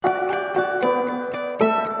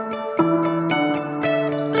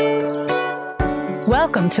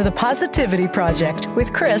Welcome to the Positivity Project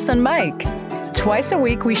with Chris and Mike. Twice a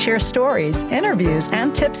week, we share stories, interviews,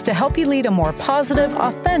 and tips to help you lead a more positive,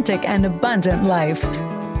 authentic, and abundant life.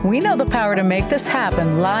 We know the power to make this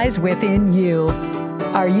happen lies within you.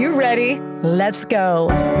 Are you ready? Let's go.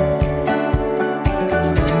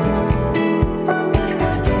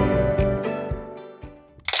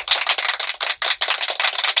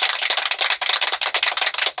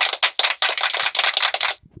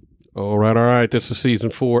 All right. This is season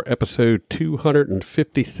 4, episode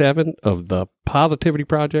 257 of the Positivity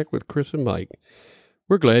Project with Chris and Mike.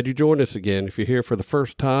 We're glad you joined us again. If you're here for the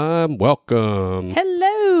first time, welcome.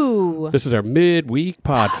 Hello. This is our midweek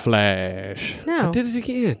PODFLASH. No. I did it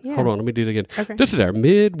again. Yeah. Hold on, let me do it again. Okay. This is our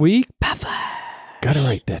midweek PODFLASH. Gotta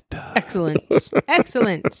write that down. Excellent.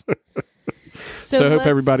 Excellent. So I hope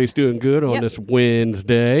everybody's doing good on this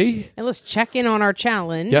Wednesday. And let's check in on our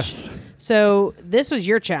challenge. Yes. So this was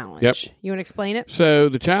your challenge. Yep. You want to explain it? So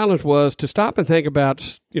the challenge was to stop and think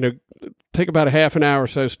about, take about a half an hour or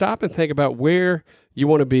so, stop and think about where you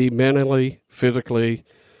want to be mentally, physically,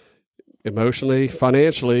 emotionally,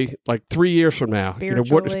 financially, like 3 years from now.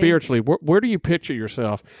 Spiritually. Where do you picture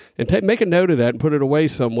yourself? And make a note of that and put it away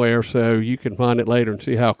somewhere so you can find it later and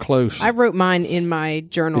see how close. I wrote mine in my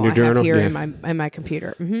journal. In your journal? Have here Yeah. in my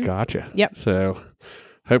computer. Mm-hmm. Gotcha. Yep. So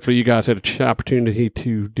hopefully you guys had an opportunity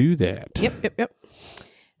to do that. Yep.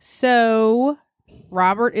 So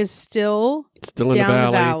Robert is still in the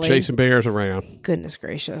valley, chasing bears around. Goodness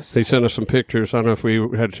gracious. They sent us some pictures. I don't know if we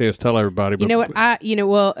had a chance to tell everybody. But You know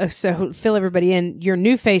what? So fill everybody in. Your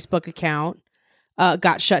new Facebook account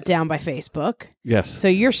got shut down by Facebook. Yes. So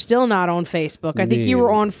you're still not on Facebook. I think you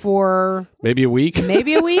were on for maybe a week.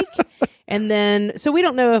 And then, so we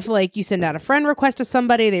don't know if you send out a friend request to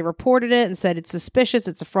somebody, they reported it and said it's suspicious,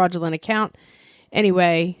 it's a fraudulent account.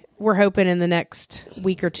 Anyway, we're hoping in the next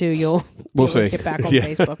week or two you'll get back on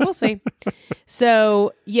Facebook. We'll see.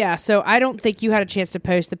 So I don't think you had a chance to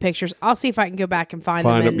post the pictures. I'll see if I can go back and find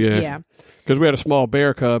them. Yeah. Because we had a small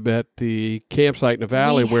bear cub at the campsite in the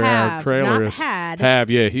valley where our trailer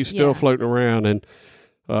is. He's still floating around, and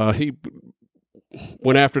he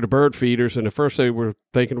went after the bird feeders, and at first they were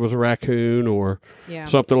thinking it was a raccoon or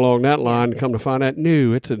something along that line. Come to find out,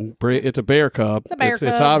 it's a bear cub. It's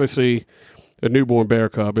obviously a newborn bear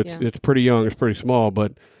cub. It's pretty young. It's pretty small,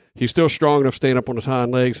 but he's still strong enough to stand up on his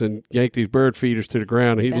hind legs and yank these bird feeders to the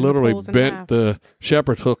ground. He literally bent the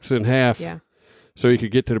shepherd's hooks in half so he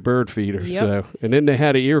could get to the bird feeders. Yep. So, and then they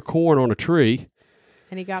had an ear corn on a tree.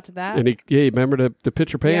 And he got to that? And remember the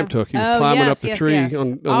picture Pam took? He was climbing up the tree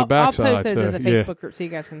on the backside. I'll post those in the Facebook group so you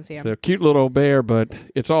guys can see them. So cute little bear, but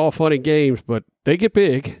it's all fun and games, but they get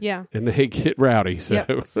big. Yeah. And they get rowdy. So,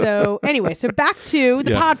 So anyway, back to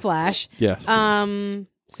the PODFLASH. Yes.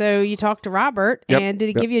 So you talked to Robert, and did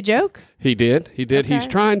he give you a joke? He did. Okay. He's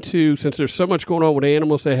trying to, since there's so much going on with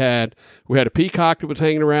animals we had a peacock that was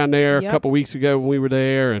hanging around there a couple weeks ago when we were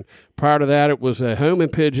there, and prior to that it was a homing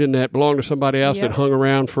pigeon that belonged to somebody else that hung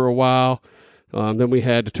around for a while. Then we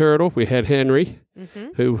had the turtle. We had Henry,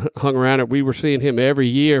 who hung around, and we were seeing him every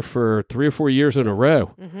year for 3 or 4 years in a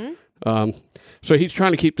row. So he's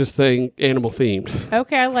trying to keep this thing animal themed.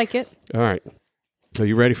 Okay, I like it. All right. Are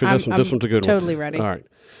you ready for this one? This one's a good one. Totally ready. All right.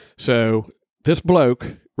 So this bloke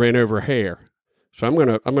ran over a hare. So I'm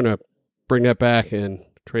gonna bring that back and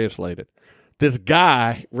translate it. This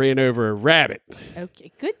guy ran over a rabbit.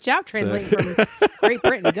 Okay, good job translating from Great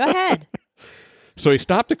Britain. Go ahead. So he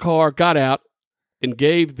stopped the car, got out, and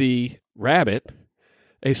gave the rabbit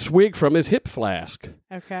a swig from his hip flask.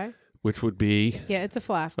 Okay. Which would be it's a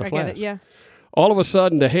flask. I get it. Yeah. All of a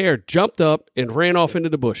sudden, the hare jumped up and ran off into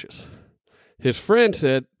the bushes. His friend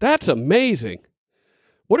said, "That's amazing.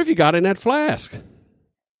 What have you got in that flask?"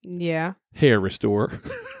 Yeah. Hair restorer.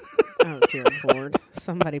 Oh, dear Lord.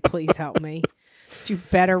 Somebody please help me. Do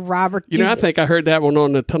better, Robert. I think I heard that one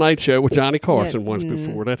on the Tonight Show with Johnny Carson once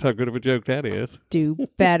before. That's how good of a joke that is. Do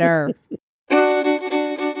better.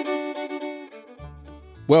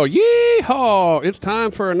 Well, yeehaw! It's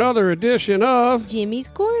time for another edition of Jimmy's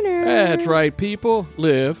Corner. That's right, people.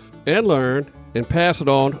 Live and learn and pass it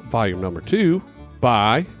on. Volume number 2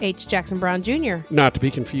 by H. Jackson Brown Jr. Not to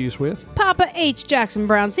be confused with Papa H. Jackson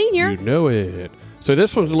Brown Sr. You know it. So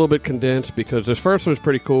this one's a little bit condensed because this first one's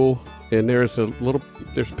pretty cool, and there's a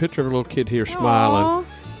picture of a little kid here smiling. Aww.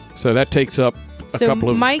 So that takes up a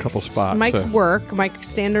couple spots. Mike's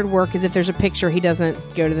standard work is if there's a picture, he doesn't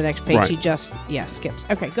go to the next page. Right. He just skips.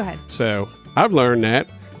 Okay, go ahead. So I've learned that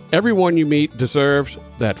everyone you meet deserves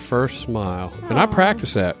that first smile. Aww. And I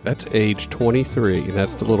practice that. That's age 23, and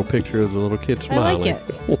that's the little picture of the little kid smiling. I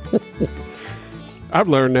like it. I've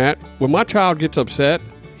learned that when my child gets upset,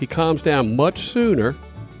 he calms down much sooner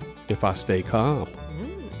if I stay calm.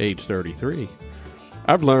 Age 33.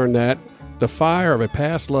 I've learned that the fire of a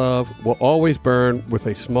past love will always burn with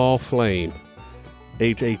a small flame.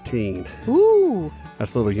 Age 18. Ooh.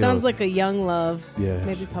 That's a little young. Sounds like a young love. Yes.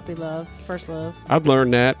 Maybe puppy love. First love. I've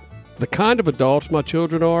learned that the kind of adults my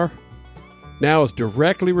children are now is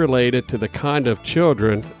directly related to the kind of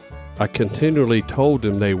children I continually told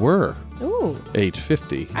them they were. Ooh. Age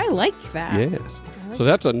 50. I like that. Yes. So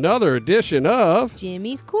that's another edition of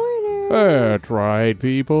Jimmy's Corner. That's right,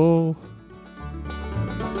 people.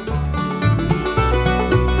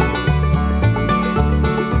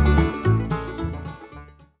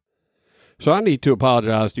 So I need to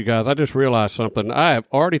apologize to you guys. I just realized something. I have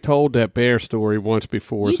already told that bear story once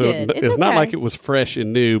before, so it's not like it was fresh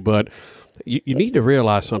and new, but you need to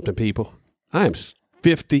realize something, people. I am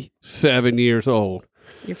 57 years old.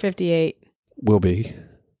 You're 58. Will be.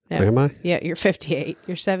 No. Am I? Yeah, you're 58.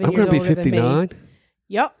 You're 7 I'm years older going to be 59? than me.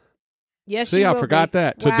 Yep. Yes, See, I forgot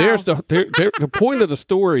that. So wow. there's the point of the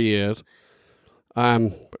story is,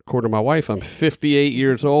 according to my wife, I'm 58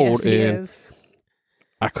 years old, yes, he and is.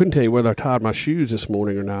 I couldn't tell you whether I tied my shoes this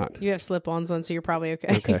morning or not. You have slip-ons on, so you're probably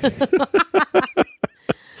okay. Okay.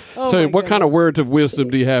 Oh so what kind of words of wisdom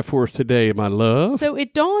do you have for us today, my love? So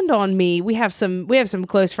it dawned on me, we have some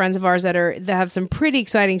close friends of ours that have some pretty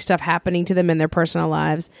exciting stuff happening to them in their personal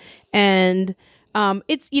lives. And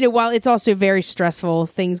it's, while it's also very stressful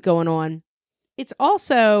things going on, it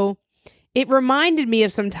reminded me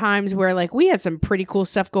of some times where like we had some pretty cool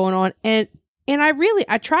stuff going on, and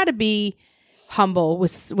I try to be humble with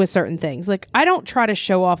certain things. Like I don't try to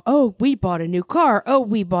show off, oh, we bought a new car, oh,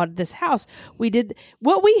 we bought this house, we did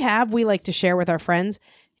what we have, we like to share with our friends.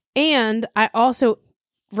 And I also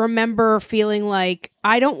remember feeling like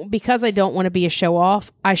because I don't want to be a show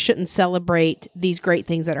off, I shouldn't celebrate these great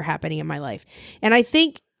things that are happening in my life. And I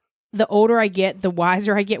think the older I get, the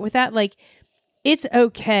wiser I get with that. Like it's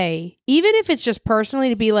okay, even if it's just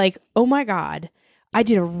personally, to be like, oh my God, I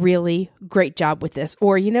did a really great job with this.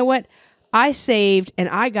 Or you know what? I saved and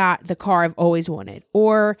I got the car I've always wanted.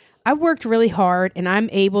 Or I worked really hard and I'm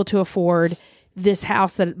able to afford this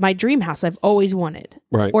house, my dream house I've always wanted.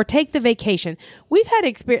 Right. Or take the vacation. We've had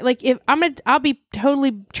experience. Like I'll be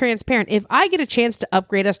totally transparent. If I get a chance to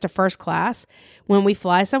upgrade us to first class when we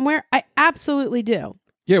fly somewhere, I absolutely do.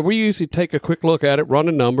 Yeah, we usually take a quick look at it, run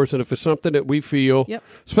the numbers, and if it's something that we feel,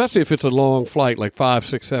 especially if it's a long flight, like 5,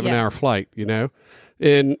 6, 7 hour flight,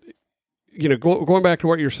 and going back to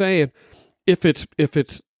what you're saying, if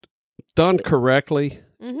it's done correctly,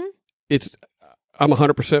 I'm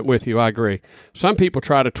 100% with you. I agree. Some people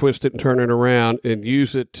try to twist it and turn it around and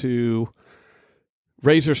use it to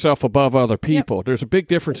raise yourself above other people. Yep. There's a big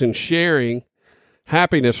difference in sharing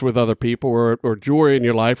happiness with other people or joy in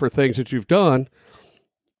your life or things that you've done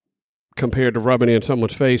compared to rubbing it in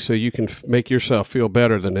someone's face so you can make yourself feel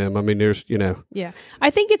better than them. I mean, there's, Yeah. I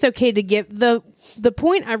think it's okay to give the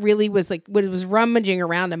point I really was like, what was rummaging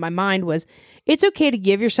around in my mind was it's okay to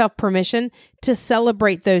give yourself permission to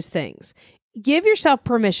celebrate those things. Give yourself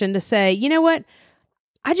permission to say, you know what?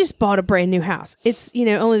 I just bought a brand new house. It's,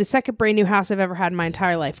 only the second brand new house I've ever had in my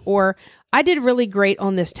entire life. Or I did really great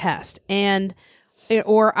on this test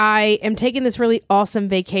or I am taking this really awesome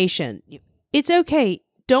vacation. It's okay.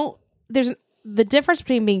 There's the difference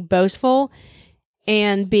between being boastful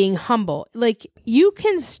and being humble. Like you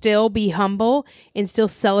can still be humble and still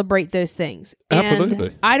celebrate those things. Absolutely.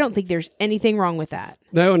 And I don't think there's anything wrong with that.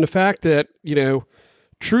 No, and the fact that,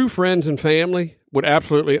 true friends and family would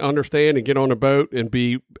absolutely understand and get on a boat and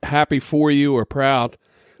be happy for you or proud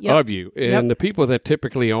of you. And the people that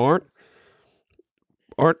typically aren't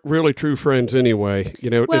really true friends anyway.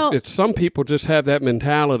 It's some people just have that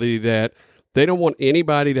mentality that they don't want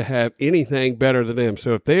anybody to have anything better than them.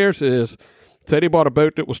 So if theirs is, say they bought a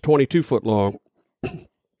boat that was 22 foot long,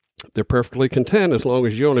 they're perfectly content as long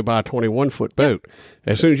as you only buy a 21-foot boat.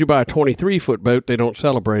 As soon as you buy a 23-foot boat, they don't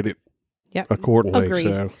celebrate it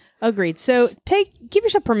accordingly. Agreed. So give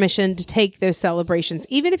yourself permission to take those celebrations,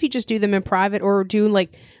 even if you just do them in private or do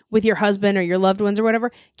like with your husband or your loved ones or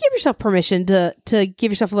whatever. Give yourself permission to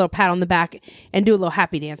give yourself a little pat on the back and do a little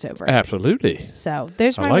happy dance over it. Absolutely. So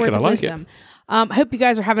there's my words of wisdom. I hope you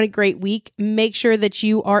guys are having a great week. Make sure that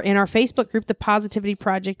you are in our Facebook group, The Positivity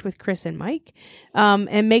Project with Chris and Mike.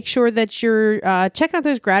 And make sure that you're checking out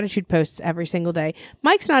those gratitude posts every single day.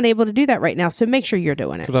 Mike's not able to do that right now, so make sure you're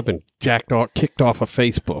doing it. Because I've been kicked off of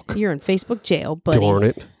Facebook. You're in Facebook jail, buddy. Darn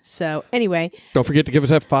it. So anyway. Don't forget to give us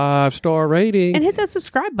that 5-star rating. And hit that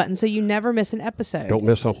subscribe button so you never miss an episode. Don't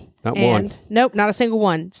miss them. Not one. Nope, not a single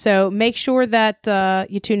one. So make sure that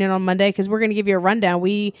you tune in on Monday because we're going to give you a rundown.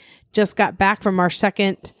 We just got back from our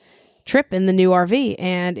second trip in the new RV,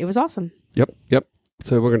 and it was awesome. Yep.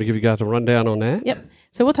 So we're going to give you guys a rundown on that. Yep.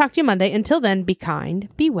 So we'll talk to you Monday. Until then, be kind,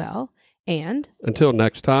 be well, and... Until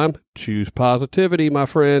next time, choose positivity, my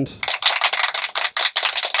friends.